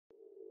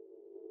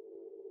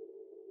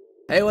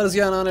Hey, what is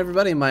going on,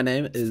 everybody? My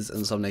name is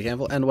Insomniac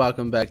Campbell, and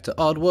welcome back to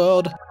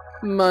Oddworld,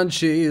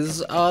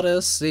 Munchs,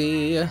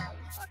 Oddysee.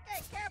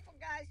 Okay, careful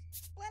guys.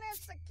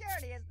 Splinterz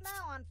security is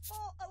now on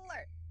full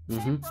alert. They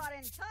brought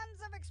in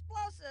tons of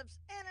explosives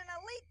and an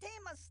elite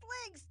team of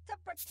sligs to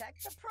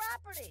protect the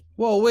property.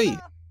 Whoa, wait.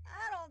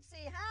 I don't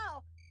see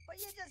how, but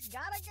you just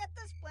gotta get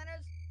the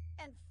Splinterz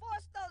and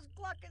force those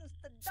gluckins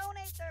to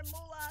donate their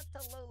moolah to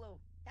Lulu.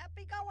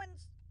 Happy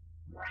goings.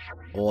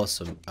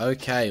 Awesome.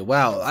 Okay,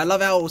 wow. I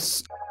love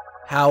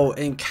how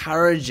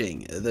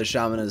encouraging the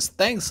shaman is.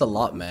 Thanks a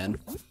lot, man.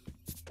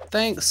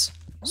 Thanks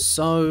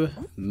so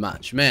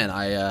much. Man,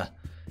 I've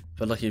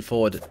been looking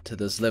forward to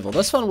this level.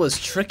 This one was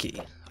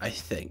tricky, I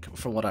think,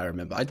 from what I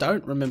remember. I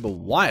don't remember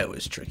why it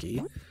was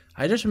tricky.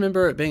 I just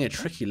remember it being a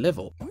tricky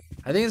level.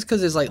 I think it's because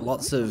there's like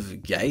lots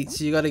of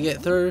gates you gotta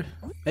get through.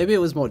 Maybe it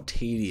was more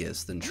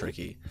tedious than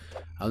tricky.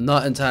 I'm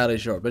not entirely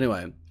sure, but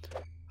anyway.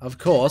 Of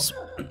course,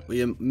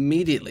 we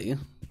immediately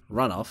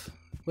run off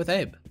with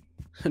Abe.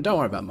 Don't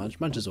worry about Munch.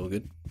 Munch is all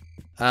good.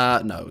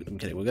 No, I'm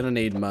kidding. We're gonna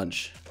need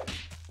Munch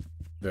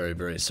very,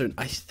 very soon.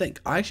 I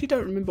think. I actually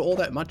don't remember all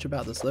that much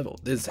about this level.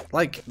 There's,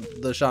 like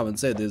the shaman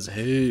said, there's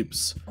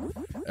heaps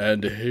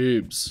and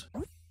heaps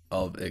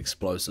of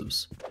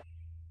explosives.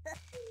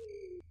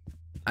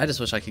 I just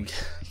wish I could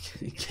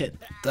get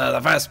to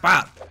the first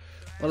part.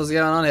 What is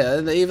going on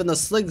here? Even the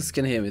sligs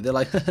can hear me. They're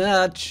like,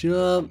 haha,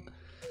 chump.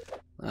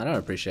 I don't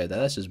appreciate that.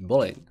 That's just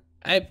bullying.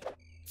 Hey,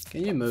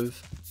 can you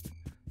move?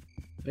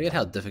 Forget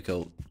how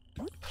difficult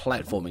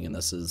platforming in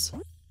this is.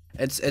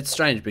 It's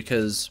strange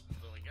because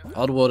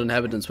Oddworld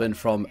inhabitants went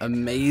from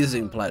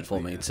amazing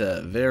platforming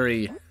to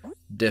very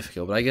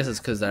difficult, but I guess it's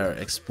because they're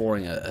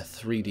exploring a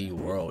 3D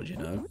world, you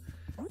know?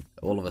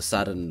 All of a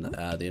sudden,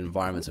 the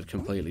environments have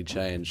completely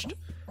changed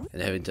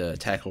and having to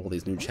tackle all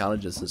these new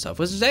challenges and stuff,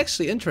 which is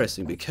actually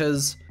interesting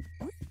because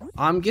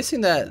I'm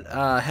guessing that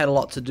had a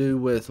lot to do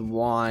with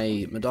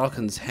why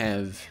Mudokons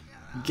have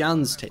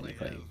guns,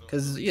 technically.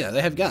 Because, you know,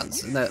 they have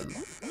guns. In that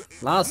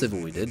last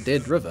level we did,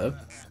 Dead River,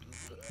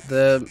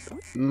 the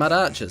Mud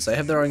Archers, they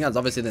have their own guns.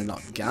 Obviously they're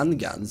not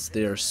guns,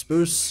 they're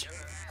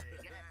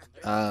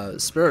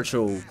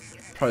spiritual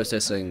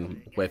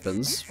processing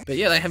weapons. But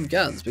yeah, they have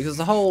guns, because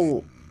the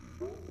whole...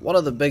 One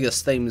of the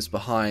biggest themes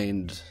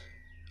behind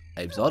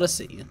Abe's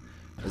Oddysee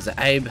is that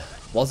Abe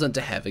wasn't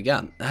to have a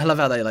gun. I love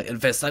how they like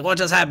invest, like, what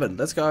just happened?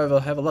 Let's go over,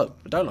 have a look.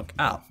 But don't look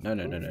out. No.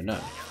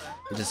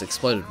 It just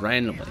exploded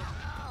randomly.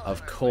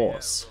 Of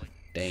course.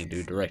 Dang,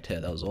 dude, direct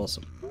hit. That was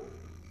awesome.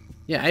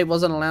 Yeah, Abe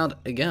wasn't allowed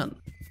a gun.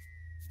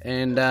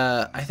 And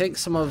I think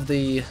some of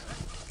the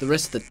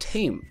rest of the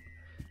team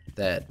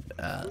that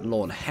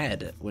Lorne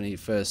had when he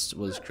first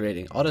was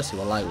creating Oddysee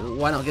were like, well,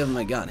 why not give him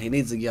a gun? He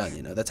needs a gun,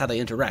 you know. That's how they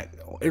interact.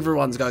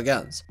 Everyone's got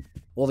guns.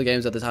 All the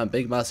games at the time,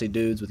 big musty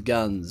dudes with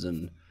guns,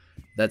 and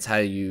that's how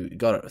you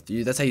got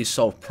it. That's how you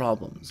solve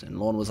problems. And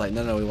Lorne was like,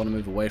 no, we want to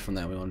move away from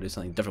that. We want to do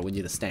something different. We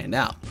need to stand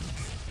out.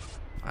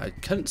 I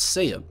couldn't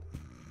see him.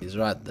 He's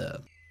right there.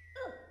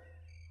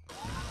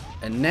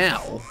 And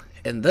now,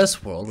 in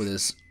this world, where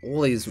there's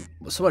all these,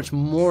 so much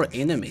more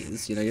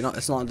enemies, you know,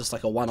 it's not just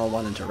like a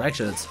one-on-one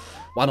interaction, it's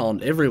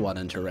one-on-everyone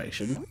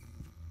interaction.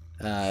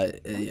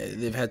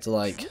 They've had to,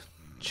 like,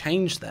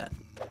 change that.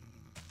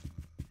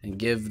 And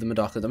give the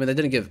Mudokons, I mean, they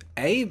didn't give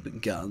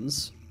Abe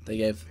guns, they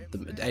gave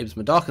Abe's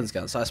Mudokons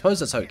guns, so I suppose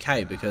that's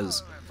okay,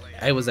 because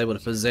Abe was able to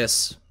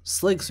possess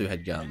sligs who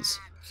had guns,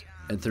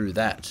 and through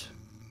that,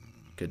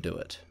 could do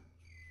it.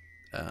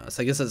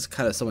 So I guess it's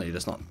kind of similar, you're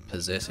just not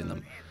possessing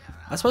them.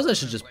 I suppose I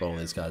should just blow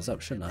these guys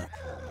up, shouldn't I?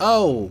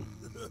 Oh!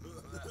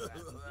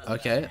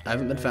 Okay, I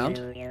haven't been found.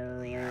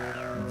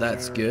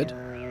 That's good.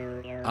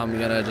 I'm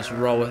gonna just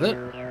roll with it.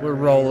 We're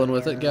rolling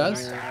with it,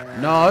 guys.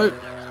 No!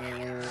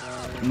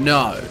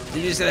 No.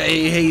 Did you say that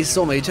he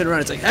saw me? He turned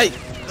around and it's like, hey!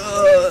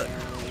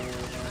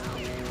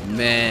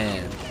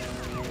 Man.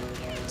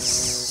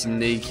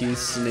 Sneaky.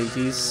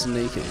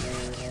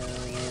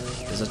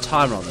 There's a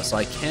timer on this, so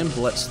I can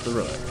blitz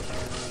through it.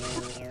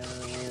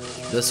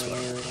 This way.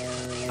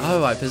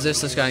 Oh, I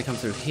possess this guy and come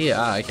through here.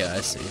 Ah, okay,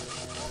 I see.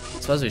 I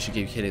suppose we should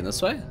keep heading this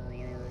way.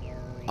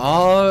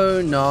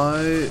 Oh,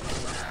 no.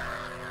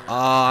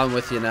 Oh, I'm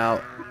with you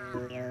now.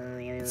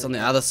 It's on the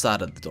other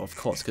side of the door, of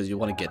course, because you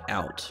want to get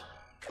out.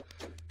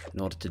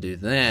 In order to do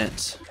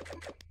that,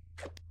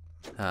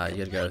 you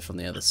gotta go from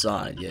the other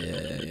side.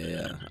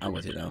 Yeah. I'm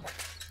with you now.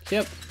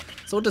 Yep.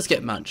 So we'll just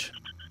get Munch.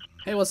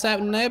 Hey, what's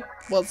happening, Abe?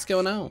 What's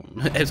going on?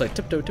 Abe's like,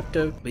 tiptoe.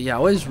 But yeah, I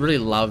always really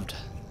loved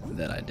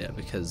that idea,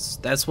 because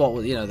that's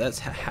what, you know, that's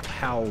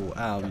how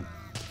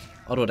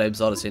Oddworld, Abe's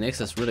Oddysee and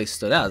Exodus really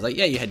stood out. It's like,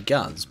 yeah, you had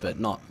guns, but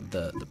not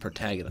the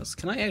protagonist.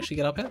 Can I actually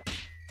get up here?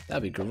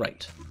 That'd be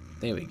great.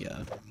 There we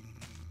go.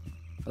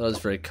 That was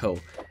very cool.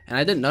 And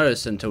I didn't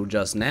notice until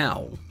just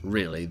now,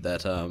 really,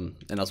 that, and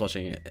I was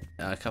watching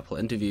a couple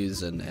of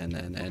interviews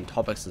and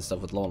topics and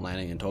stuff with Lorne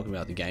Lanning and talking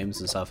about the games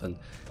and stuff and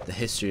the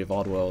history of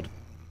Oddworld,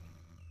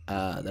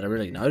 that I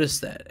really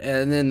noticed that.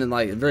 And then,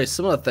 like, a very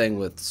similar thing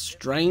with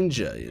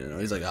Stranger, you know,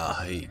 he's like, I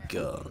hate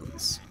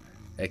guns.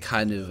 it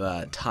kind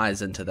of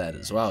ties into that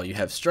as well. You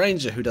have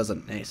Stranger, who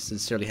doesn't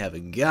necessarily have a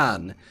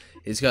gun.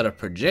 He's got a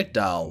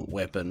projectile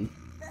weapon,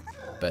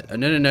 but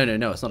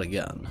no, it's not a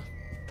gun.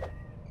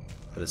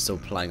 But it's still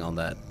playing on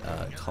that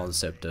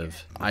concept of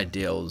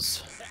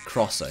ideals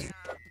crossing,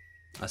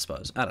 I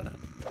suppose. I don't know.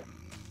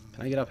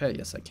 Can I get up here?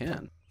 Yes, I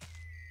can.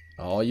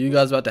 Oh, you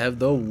guys about to have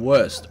the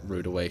worst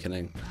rude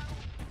awakening.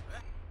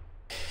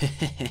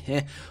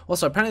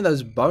 Also, apparently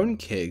those bone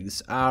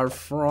kegs are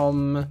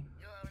from,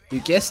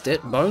 you guessed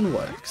it,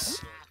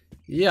 Boneworks.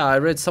 Yeah, I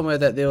read somewhere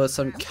that there was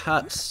some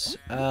cut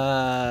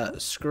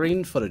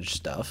screen footage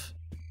stuff.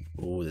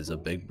 Oh, there's a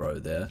big bro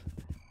there.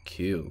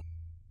 Cute.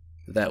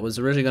 That was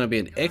originally going to be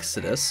an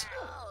Exodus.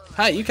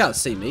 Hey, you can't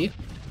see me.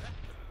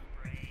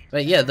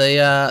 But yeah,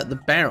 the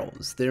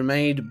barrels, they're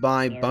made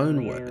by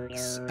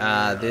Boneworks.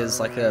 There's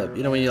like a,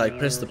 you know when you like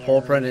press the paw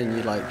print and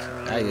you like,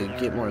 you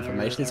get more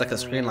information, it's like a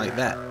screen like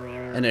that.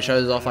 And it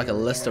shows off like a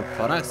list of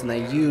products, and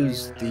they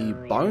use the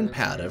bone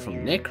powder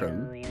from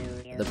Necrum,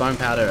 the bone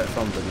powder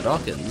from the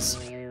Mudokons,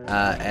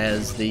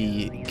 as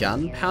the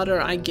gunpowder,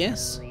 I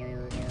guess.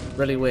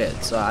 Really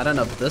weird. So I don't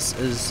know if this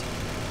is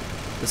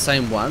the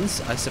same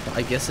ones. I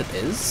guess it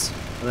is.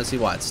 I don't see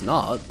why it's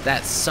not.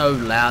 That's so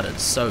loud and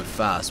so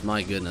fast.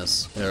 My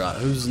goodness. Alright,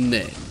 who's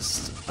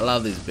next? I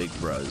love these big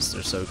bros.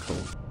 They're so cool.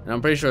 And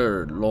I'm pretty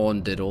sure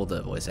Lorne did all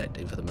the voice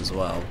acting for them as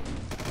well.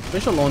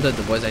 Pretty sure Lorne did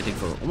the voice acting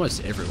for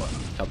almost everyone.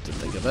 Come to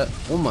think of it.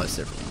 Almost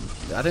everyone.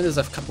 I think there's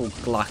a couple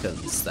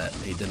Gluckins that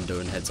he didn't do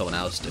and had someone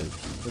else do.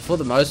 But for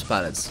the most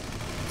part, it's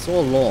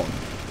all Lorne.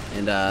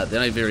 And the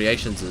only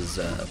variations is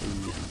the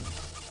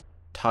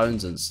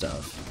tones and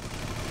stuff.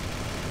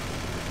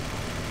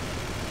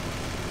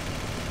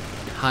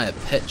 Higher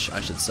pitch,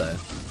 I should say.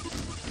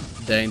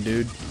 Dang,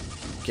 dude.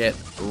 Get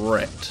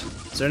wrecked.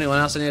 Is there anyone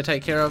else I need to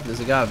take care of?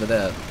 There's a guy over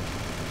there.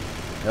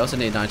 I also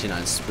need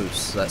 99 spoofs,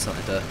 so that's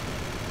something to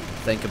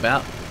think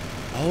about.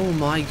 Oh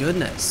my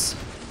goodness.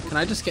 Can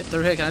I just get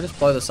through here? Can I just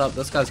blow this up?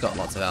 This guy's got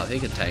lots of health.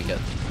 He can take it.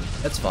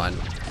 It's fine.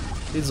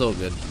 He's all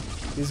good.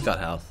 He's got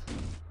health.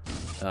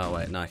 Oh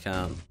wait, no I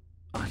can't.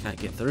 I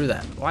can't get through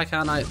that. Why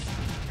can't I?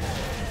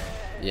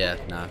 Yeah,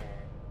 no.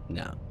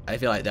 No. I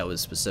feel like that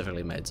was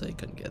specifically made so he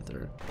couldn't get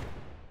through.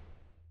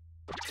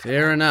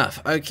 Fair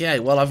enough. Okay,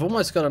 well I've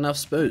almost got enough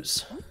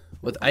spoofs.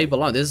 With Abe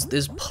alone,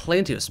 there's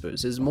plenty of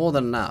spoofs. There's more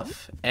than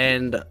enough.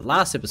 And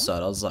last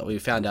episode, I was like, we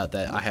found out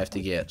that I have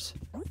to get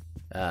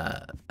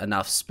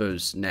enough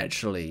spoofs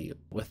naturally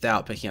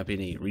without picking up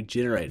any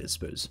regenerated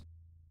spoofs.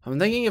 I'm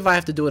thinking if I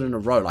have to do it in a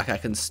row, like I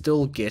can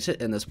still get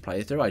it in this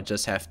playthrough. I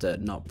just have to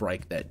not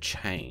break that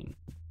chain.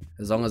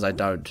 As long as I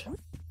don't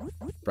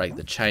break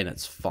the chain,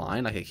 it's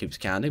fine. Like it keeps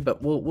counting,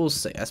 but we'll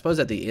see. I suppose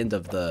at the end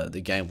of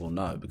the game we'll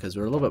know, because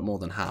we're a little bit more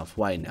than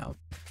halfway now.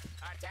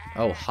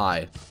 Oh,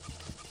 hi.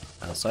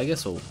 So I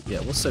guess we'll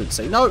soon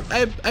see. No,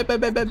 Abe.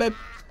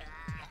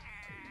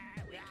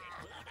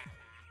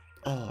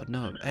 Oh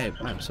no, Abe,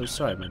 I'm so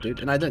sorry, my dude.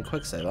 And I didn't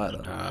quick save either.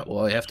 Alright,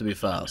 well you have to be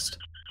fast.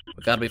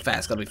 We gotta be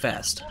fast, Go. Come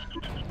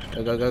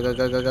on. That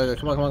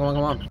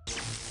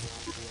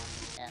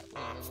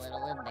was a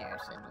little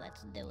embarrassing.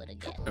 Let's do it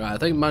again. Alright, I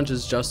think Munch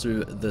is just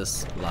through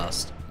this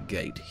last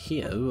gate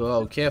here.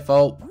 Oh,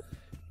 careful.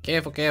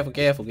 Careful.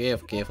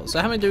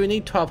 So how many do we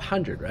need?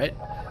 1200, right?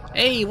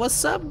 Hey,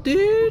 what's up,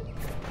 dude?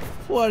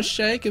 What's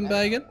shaking,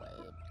 bacon?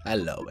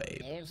 Hello,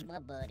 Abe. There's my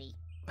buddy.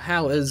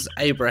 How is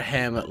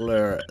Abraham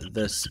Lur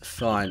this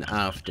fine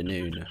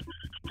afternoon?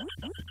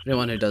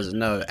 Anyone who doesn't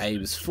know,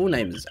 Abe's full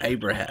name is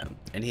Abraham,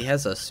 and he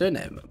has a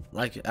surname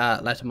like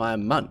my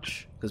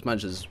Munch, because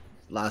Munch's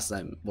last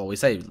name. Well, we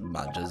say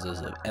Munch as if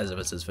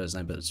it's his first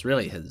name, but it's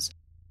really his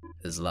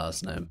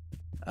last name.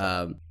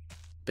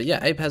 But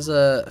yeah, Abe has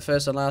a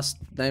first and last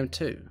name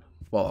too.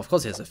 Well, of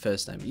course he has a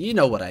first name. You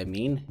know what I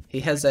mean.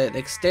 He has an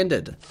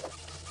extended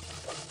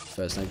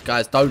first name.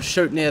 Guys, don't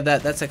shoot near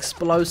that. That's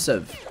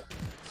explosive.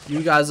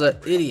 You guys are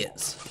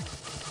idiots.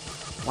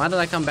 Why did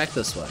I come back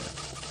this way?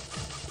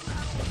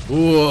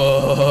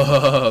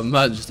 Whoa,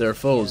 Munch, they're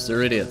fools.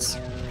 They're idiots.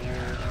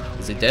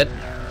 Is he dead?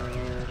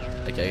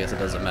 Okay, I guess it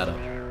doesn't matter.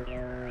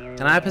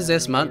 Can I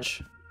possess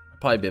Munch?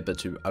 I'd probably be a bit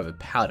too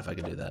overpowered if I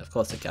could do that. Of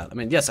course I can. I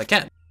mean, yes, I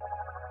can.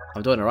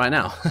 I'm doing it right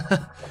now.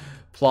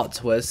 Plot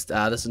twist.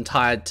 This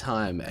entire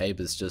time, Abe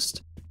is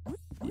just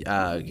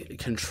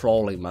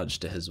controlling Munch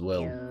to his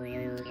will.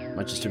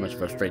 Munch is too much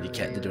of a fraidy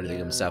cat to do anything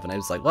himself, and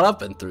Abe's like, well, I've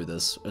been through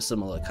this. A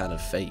similar kind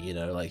of fate, you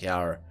know, like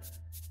our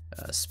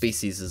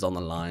species is on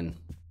the line.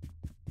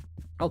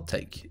 I'll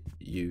take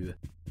you,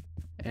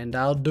 and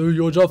I'll do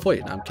your job for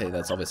you. No, I'm kidding,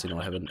 that's obviously not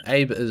what happened.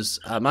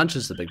 Munch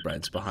is the big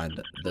brains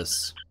behind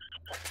this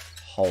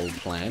whole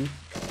plan.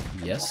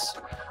 Yes.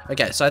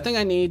 Okay, so I think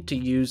I need to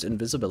use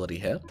invisibility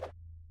here,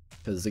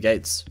 because the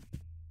gate's,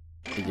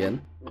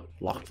 again,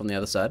 locked from the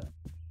other side.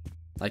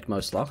 Like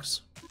most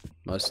locks.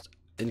 Most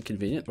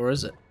inconvenient, or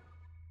is it?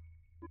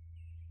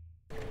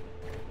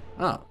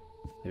 Oh,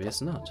 maybe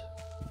it's not.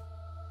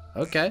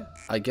 Okay,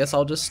 I guess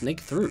I'll just sneak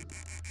through.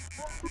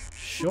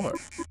 Sure.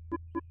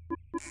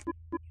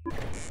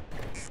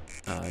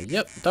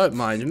 Yep, don't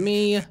mind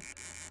me.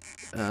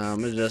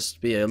 I'm gonna just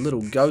be a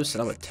little ghost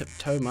and I'm gonna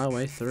tiptoe my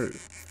way through.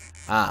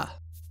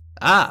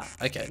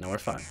 Okay, now we're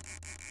fine.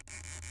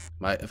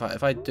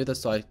 If I do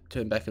this, do I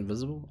turn back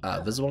invisible?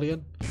 Visible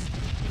again?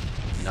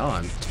 No,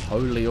 I'm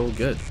totally all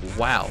good.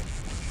 Wow.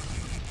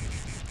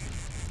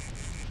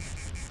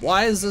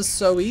 Why is this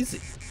so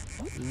easy?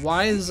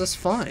 Why is this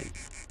fine?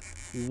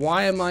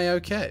 Why am I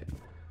okay?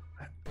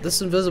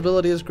 This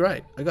invisibility is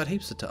great. I got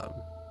heaps of time.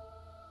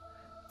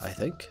 I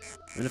think.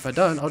 And if I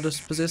don't, I'll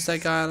just possess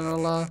that guy and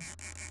I'll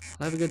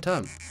have a good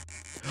time.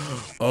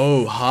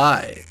 Oh,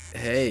 hi.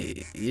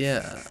 Hey.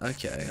 Yeah.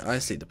 Okay. I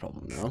see the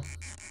problem now.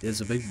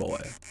 There's a big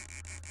boy.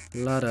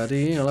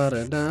 La-da-dee,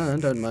 la-da-da.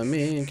 Don't mind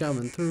me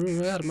coming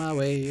through out of my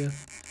way.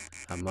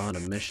 I'm on a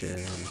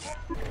mission.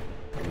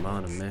 I'm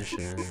on a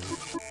mission.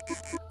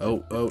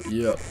 Oh,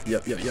 yep.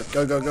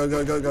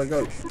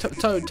 Go.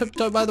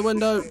 Tiptoe by the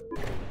window.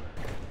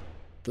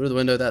 Through the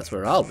window, that's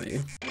where I'll be.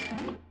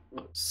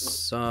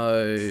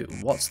 So,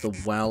 what's the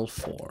well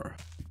for?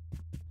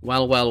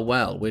 Well,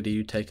 where do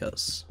you take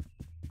us?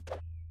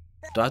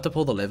 Do I have to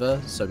pull the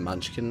lever so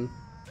Munch can...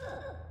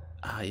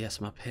 Ah, yes,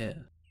 I'm up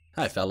here.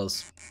 Hi,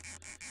 fellas.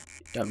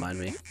 Don't mind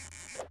me.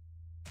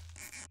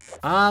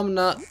 I'm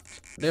not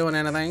doing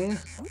anything.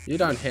 You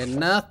don't hear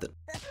nothing.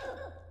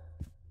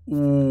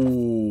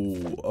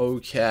 Ooh,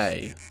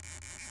 okay.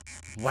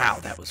 Wow,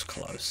 that was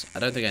close. I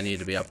don't think I need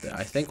to be up there.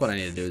 I think what I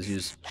need to do is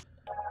use...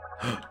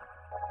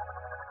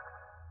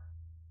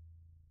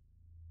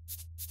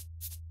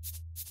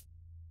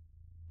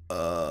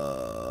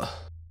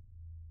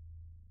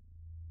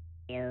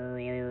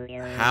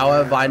 How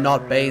have I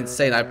not been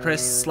seen? I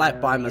pressed slap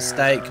by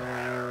mistake.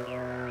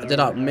 I did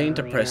not mean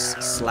to press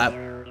slap.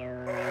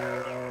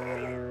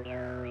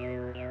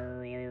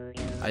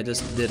 I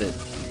just did it.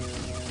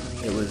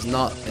 It was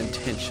not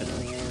intentional.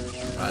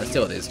 Alright, let's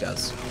deal with these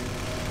guys.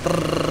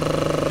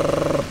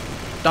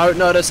 Don't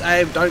notice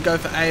aim. Don't go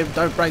for aim.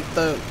 Don't break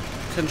the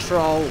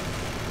control.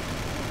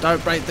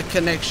 Don't break the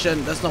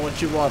connection. That's not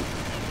what you want.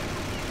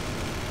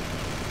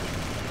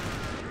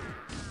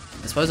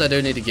 I suppose I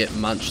do need to get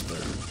Munch through.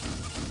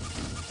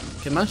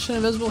 Can Munch turn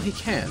invisible? He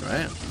can,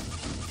 right?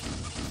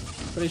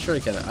 Pretty sure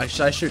he can.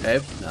 Should I shoot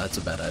Abe? No, that's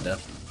a bad idea.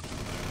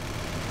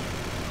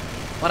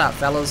 What up,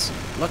 fellas?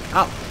 Look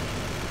up.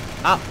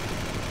 Up.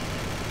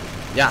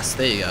 Yes,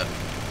 there you go.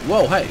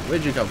 Whoa, hey,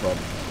 where'd you come from?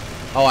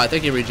 Oh, I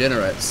think he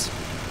regenerates.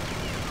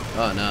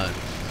 Oh, no.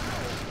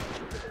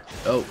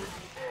 Oh.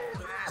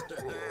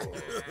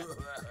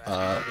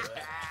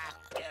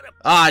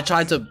 I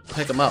tried to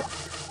pick him up.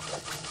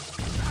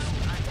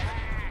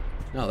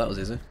 No, that was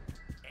easy.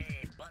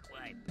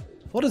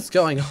 What is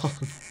going on?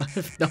 I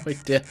have no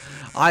idea.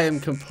 I am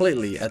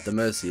completely at the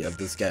mercy of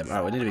this game.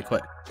 Alright, we need to be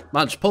quick.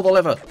 Munch, pull the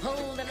lever. Pull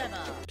the lever.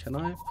 Can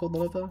I pull the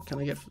lever? Can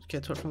I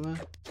get to it from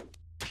there?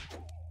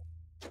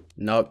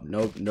 Nope,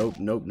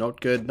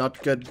 not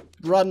good.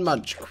 Run,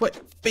 Munch, quick.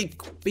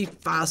 Be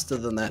faster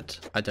than that.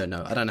 I don't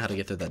know how to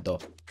get through that door.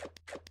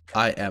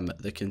 I am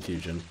the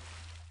confusion.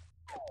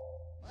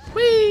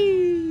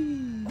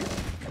 Whee!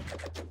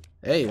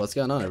 Hey, what's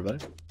going on,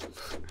 everybody?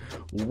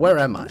 Where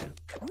am I?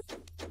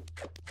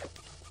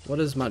 What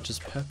is Munch's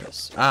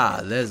purpose?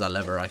 Ah, there's a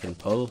lever I can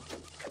pull.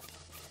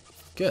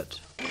 Good.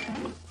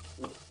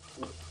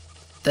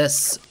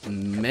 This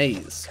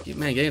maze.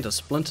 Man, getting to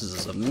Splinterz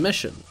is a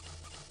mission.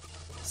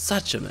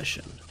 Such a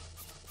mission.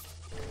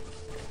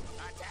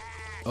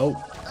 Oh.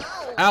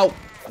 Ow!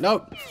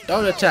 No!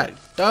 Don't attack!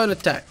 Don't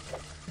attack!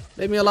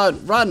 Leave me alone!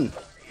 Run!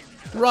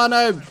 Run,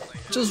 Abe!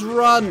 Just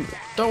run!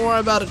 Don't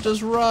worry about it,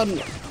 just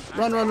run!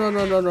 Run!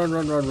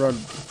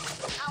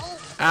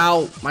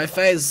 Ow! My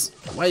face!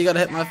 Why you gotta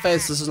hit my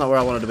face? This is not where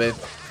I wanted to be.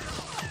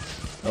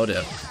 Oh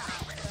dear.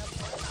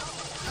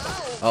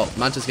 Oh,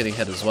 Munch is getting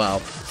hit as well.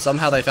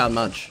 Somehow they found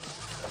Munch.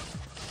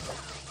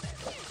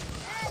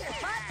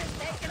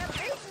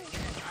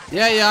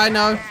 Yeah, I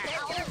know.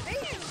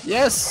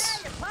 Yes!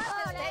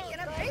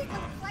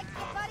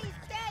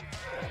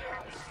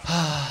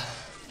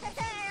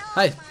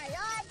 Hey,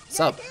 what's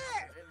up?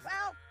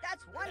 Well,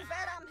 that's one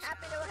bet I'm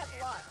happy to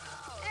have lost.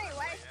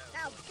 Anyway,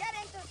 now get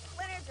into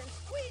Splinterz and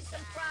squeeze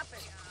some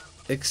profit.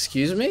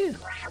 Excuse me?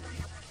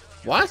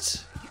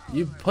 What?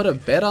 You put a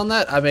bet on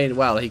that? I mean,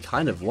 well, he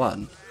kind of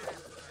won.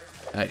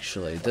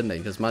 Actually, didn't he?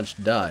 Because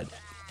Munch died.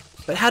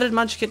 But how did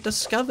Munch get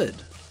discovered?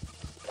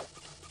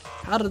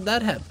 How did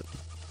that happen?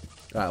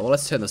 Alright, well,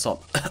 let's turn this on.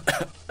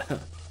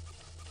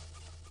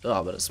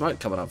 Oh, but it's smoke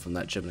coming up from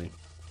that chimney.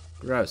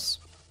 Gross.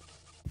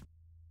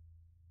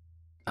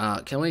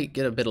 Can we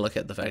get a better look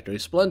at the factory?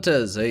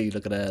 Splinterz! Hey,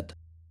 look at that.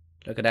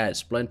 Look at that,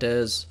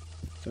 Splinterz.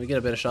 Can we get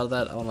a better shot of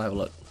that? I want to have a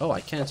look. Oh,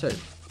 I can too.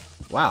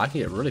 Wow, I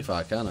can get really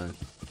far, can't I?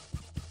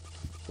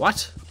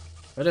 What?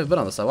 I've never been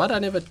on this side. Why did I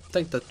never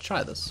think to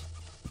try this?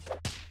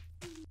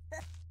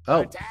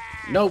 Oh.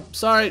 No,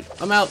 sorry.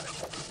 I'm out.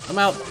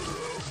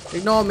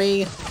 Ignore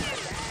me.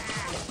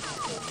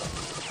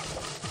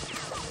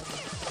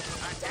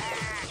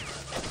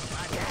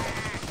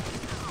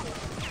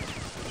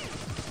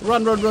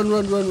 Run.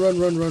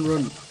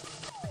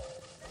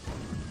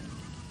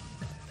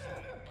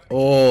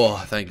 Oh,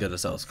 thank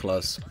goodness that was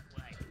close.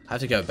 I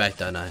have to go back,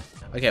 don't I?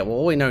 Okay, well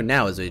all we know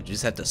now is we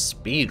just have to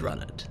speed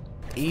run it.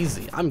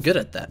 Easy. I'm good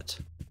at that.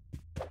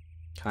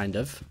 Kind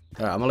of.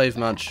 Alright, I'm gonna leave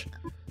Munch.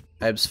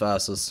 Abe's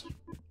fastest.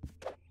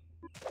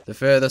 The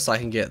furthest I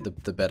can get,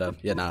 the better.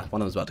 Yeah, nah,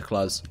 one of them's about to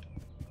close.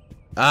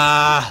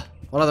 Ah!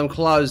 One of them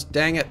closed,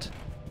 dang it.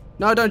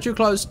 No, don't you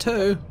close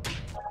too.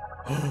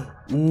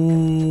 Ooh.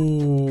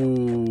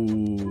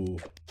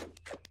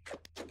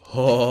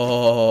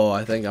 Oh,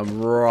 I think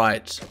I'm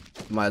right.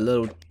 My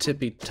little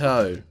tippy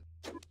toe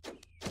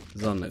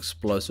is on an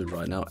explosive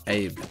right now.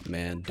 Abe,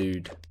 man,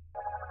 dude.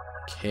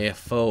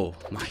 Careful,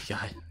 my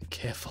guy.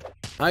 Careful.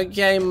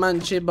 Okay,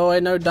 Munchy boy,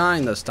 no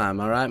dying this time,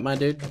 alright, my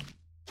dude?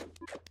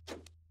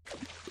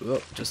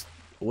 Oh, just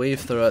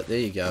weave through it. There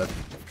you go.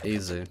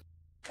 Easy.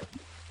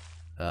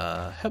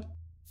 Hop.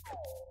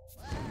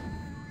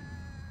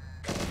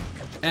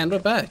 And we're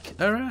back.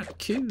 Alright,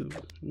 cute.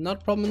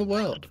 Not a problem in the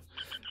world.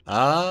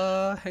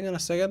 Hang on a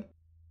second.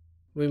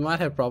 We might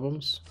have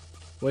problems.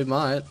 We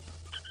might.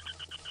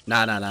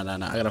 Nah. I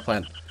got a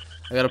plan.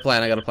 I got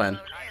a plan.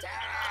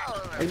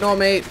 Ignore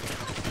me.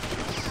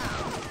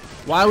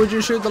 Why would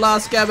you shoot the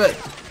last Gabbit?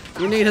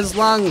 You need his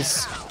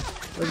lungs.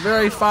 We're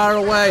very far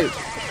away.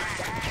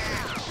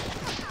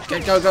 Okay,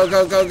 go.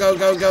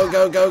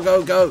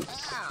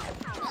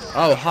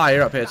 Oh, hi,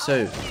 you're up here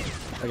too.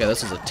 Okay,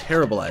 this is a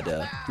terrible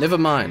idea. Never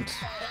mind.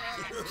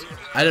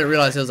 I didn't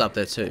realize he was up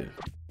there too.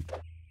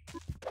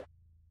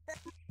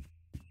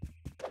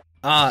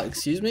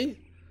 Excuse me?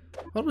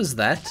 What was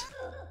that?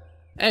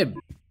 Abe,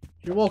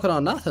 you're walking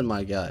on nothing,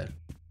 my guy.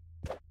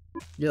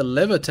 You're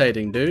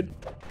levitating, dude.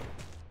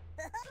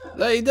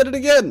 Hey, he did it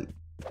again!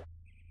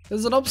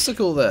 There's an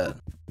obstacle there.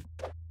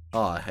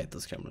 Oh, I hate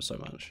this camera so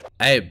much.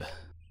 Abe.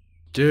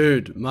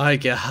 Dude, my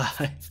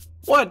guy.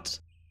 What?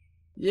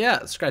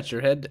 Yeah, scratch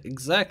your head.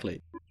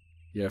 Exactly.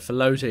 You're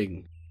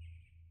floating.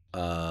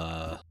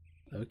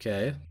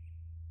 Okay.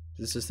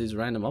 It's just these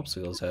random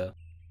obstacles here.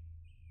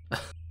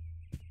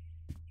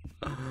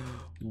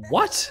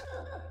 What?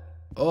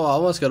 Oh, I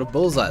almost got a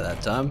bullseye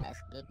that time. That's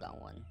a good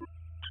one.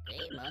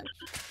 Hey, Munch.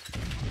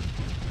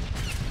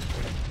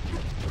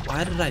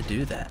 Why did I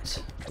do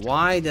that?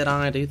 Why did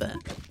I do that?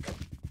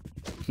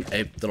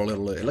 Abe, look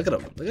at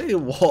him. Look at how he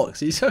walks.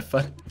 He's so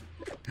funny.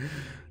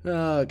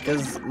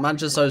 Because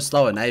Munch is so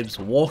slow and Abe's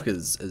walk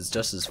is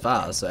just as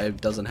fast, so Abe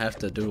doesn't have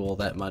to do all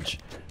that much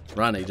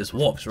running. He just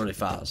walks really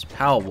fast.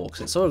 Power walks.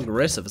 It's so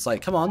aggressive. It's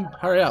like, come on,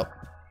 hurry up.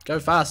 Go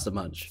faster,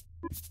 Munch.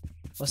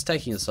 What's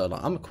taking you so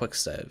long? I'm a quick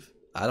save.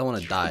 I don't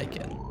want to die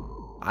again.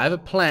 I have a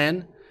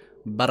plan,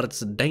 but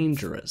it's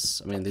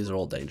dangerous. I mean, these are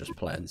all dangerous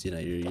plans. You know,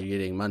 you're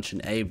getting Munch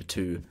and Abe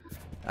to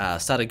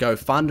start a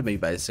GoFundMe,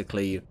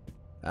 basically,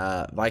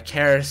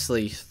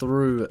 vicariously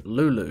through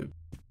Lulu.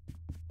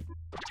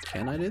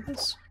 Can I do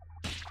this?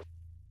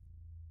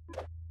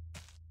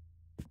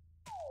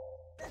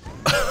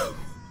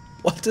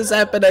 What is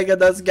happening in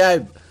this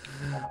game?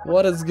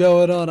 What is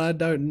going on? I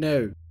don't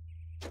know.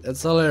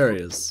 It's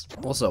hilarious.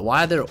 Also,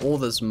 why are there all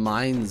this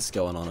mines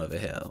going on over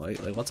here?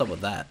 Like what's up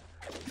with that?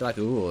 I feel like,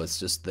 ooh, it's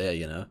just there,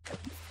 you know.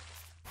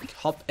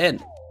 Hop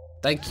in.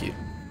 Thank you.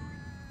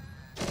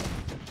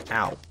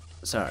 Ow.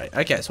 Sorry.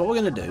 Okay, so what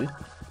we're going to do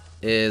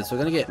is we're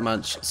going to get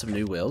Munch some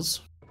new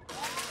wheels.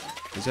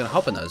 He's going to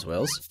hop in those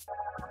wheels.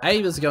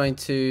 Abe is going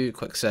to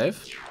quick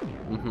save.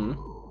 And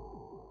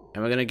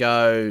we're going to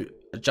go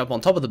jump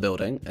on top of the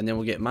building, and then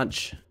we'll get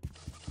Munch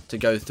to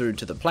go through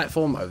to the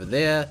platform over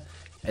there,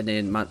 and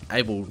then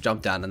Abe will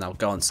jump down and they'll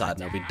go inside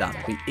and it'll be done.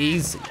 It'll be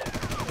easy.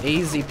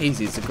 Easy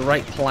peasy. It's a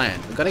great plan.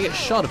 We're going to get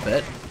shot a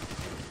bit,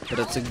 but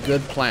it's a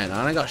good plan.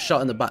 I only got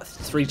shot in the butt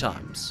 3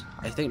 times.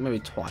 I think maybe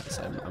twice.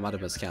 I might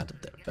have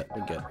miscounted there, but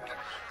we're good.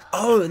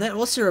 Oh, and that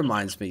also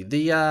reminds me.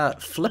 The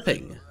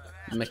flipping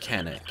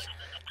mechanic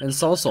in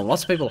Soulstorm.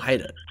 Lots of people hate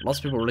it. Lots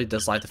of people really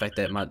dislike the fact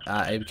that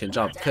Abe can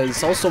jump, because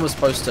Soulstorm is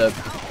supposed to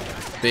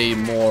be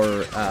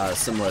more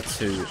similar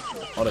to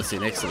Oddysee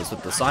and Exodus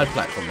with the side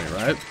platforming,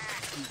 right?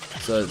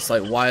 So it's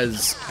like, why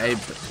is Abe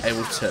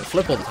able to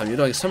flip all the time? You're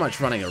doing so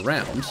much running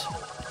around.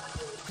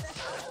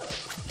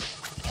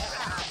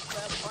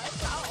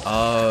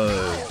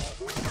 Oh.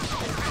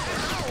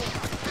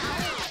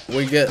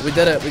 We did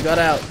it. We got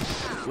out.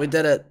 We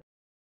did it.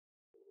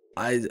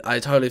 I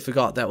totally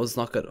forgot that was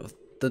not good.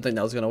 Didn't think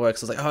that was going to work.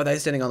 So I was like, oh, they're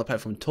standing on the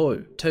platform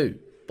two.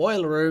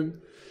 Boiler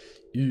room.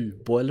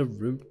 Boiler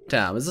room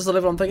town. Is this the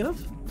level I'm thinking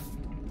of?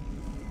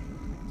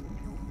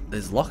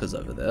 There's lockers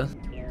over there.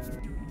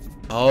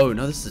 Oh,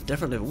 no, this is a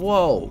different level.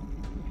 Whoa.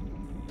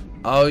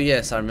 Oh,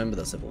 yes, I remember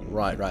this level.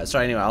 Right.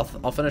 Sorry, anyway,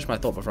 I'll finish my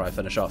thought before I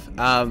finish off.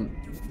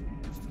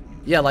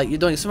 Yeah, like, you're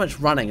doing so much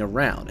running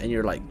around, and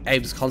you're, like,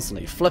 Abe's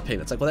constantly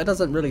flipping. It's like, well, that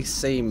doesn't really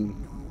seem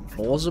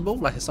plausible.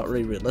 Like, it's not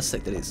really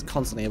realistic that he's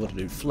constantly able to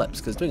do flips,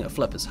 because doing a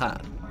flip is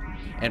hard.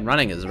 And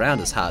running around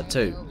is hard,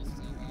 too.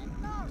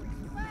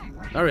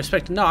 No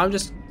respect. No, I'm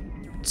just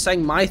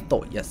saying my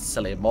thought, yes,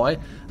 silly boy.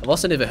 I've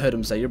also never heard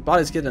him say, your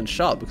body's getting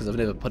shot, because I've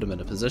never put him in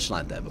a position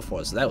like that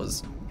before, so that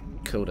was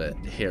cool to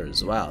hear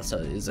as well.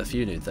 So there's a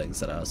few new things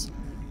that I was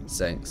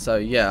saying. So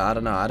yeah, I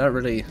don't know, I don't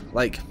really,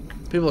 like,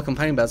 people are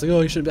complaining about, it's like,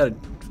 oh, you shouldn't be able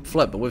to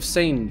flip, but we've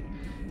seen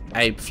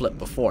Abe flip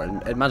before,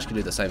 and Munch can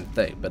do the same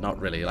thing, but not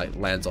really, like,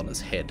 lands on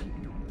his head.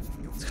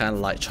 It's kind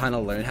of like trying to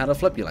learn how to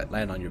flip. You, like,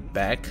 land on your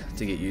back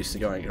to get used to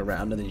going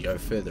around, and then you go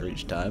further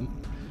each time.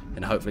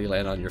 And hopefully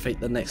land on your feet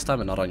the next time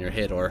and not on your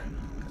head, or...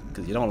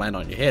 because you don't land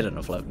on your head in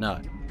a flip, no.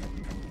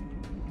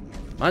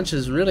 Munch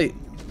is really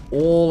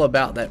all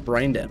about that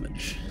brain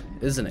damage,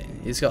 isn't he?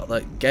 He's got,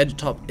 like, Gadget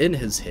Top in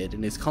his head,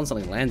 and he's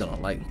constantly landing on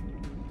it, like...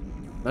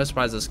 No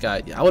surprise this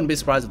guy... I wouldn't be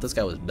surprised if this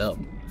guy was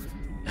dumb.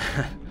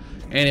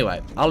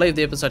 Anyway, I'll leave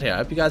the episode here. I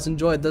hope you guys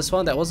enjoyed this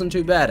one. That wasn't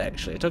too bad,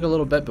 actually. It took a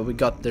little bit, but we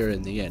got there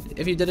in the end.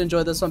 If you did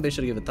enjoy this one, be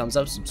sure to give it a thumbs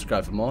up,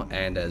 subscribe for more,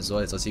 and as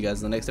always, I'll see you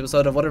guys in the next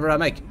episode of whatever I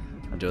make.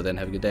 Until then,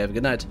 have a good day, have a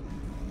good night.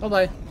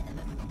 Bye-bye.